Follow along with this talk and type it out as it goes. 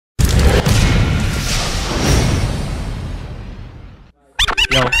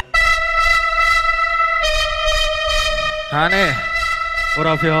Honey, What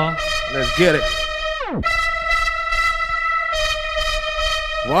up, y'all? let's get it.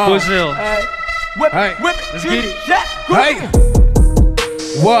 Wow. 보여주세요. Whip, Hey. whip, Let's get it. Yeah. Hey,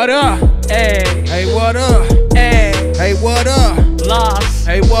 what up? Hey, Hey, what up? hey, Hey, what up? Lost,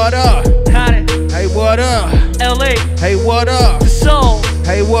 Hey, what up? Honey, Hey, what up? LA, Hey, what up? Soul.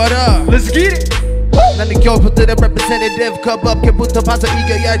 Hey, what up? Let's get it. 나는 겨울부터의 representative 컵업계부터 봐서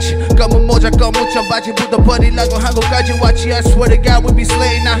이겨야지 검은 모자 검은 청바지부터 버리려고 한국까지 왔지 I swear to God we be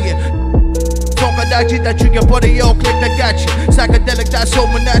slaying out here 손가락질 다 죽여버려요 click 다 같이 psychedelic 다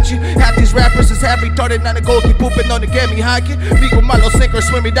소문났지 Half these rappers is half retarded 나는 고기 부패 너는 개미 하기 미국 말로 sink or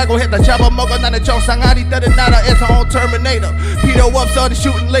swim이라고 해다 잡아먹어 나는 정상아리 다른 나라에서 on Terminator 필요 없어 니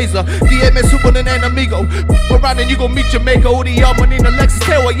shooting laser DM의 수분은 enemigo around and you gon' meet Jamaica 우리 어머니는 Lexus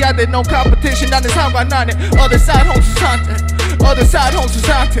태워야 돼 no competition 나는 상관 안 해 other side 홍수산테 other side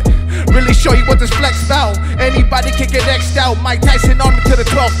홍수산테 really show you what this flex about anybody can get X'd out Mike Tyson on me to the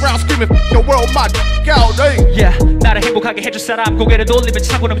 12th round screaming the world my out hey. Yeah, 나를 행복하게 해줄 사람 고개를 돌리면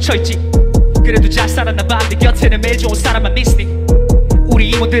차고 넘쳐있지 그래도 잘 살았나 봐 내 곁에는 매일 좋은 사람만 있으니 우리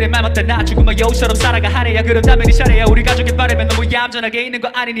이모들의 말 맞다 나 죽으면 여우처럼 살아가 하래야 그런다면 이 차례야 우리 가족의 바람에 너무 얌전하게 있는 거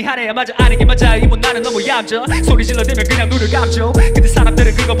아니니 하래야 맞아 아니긴 맞아 이모 나는 너무 얌전 소리 질러대면 그냥 눈을 감죠 근데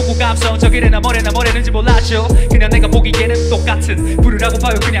사람들은 그거 보고 감성 저기래나 뭐래는지 몰랐죠 그냥 내가 보기에는 똑같은 부르라고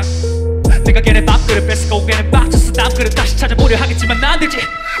봐요 그냥 내가 걔네 밥그릇 뺏고 걔네 빡쳐서 남그릇 다시 찾아보려 하겠지만 난 되지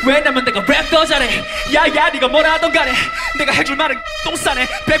왜냐면 내가 랩 더 잘해 야야 니가 뭐라 하던 간에 내가 해줄 말은 똥싸네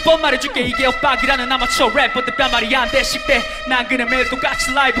 100번 말해줄게 이게 엇박이라는 아마추어 랩 but 뺨 말이 안 돼 식대 난 그냥 매일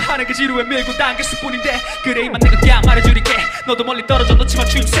똑같이 라이브 하는 게 지루해 밀고 당길 수뿐인데 그래 이만 내가 그냥 말해줄게 너도 멀리 떨어져 놓지만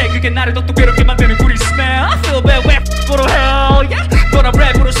추임새 그게 나를 더 괴롭게 만드는 구리 smell I feel bad 왜 Go to hell yeah 너랑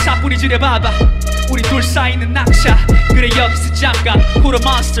랩으로 사뿐히 지려봐봐 우리 둘 사이는 낙차 그래 여기서 잠깐 Who the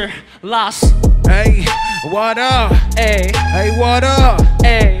monster Lost Hey, what up? Ay, Hey, what up?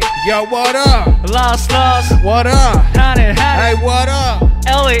 ay, Yo, what up? lost, What up? honey, Hey, honey, what up?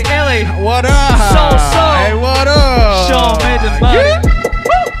 Ellie, What up? So. Hey, what up? show me the money.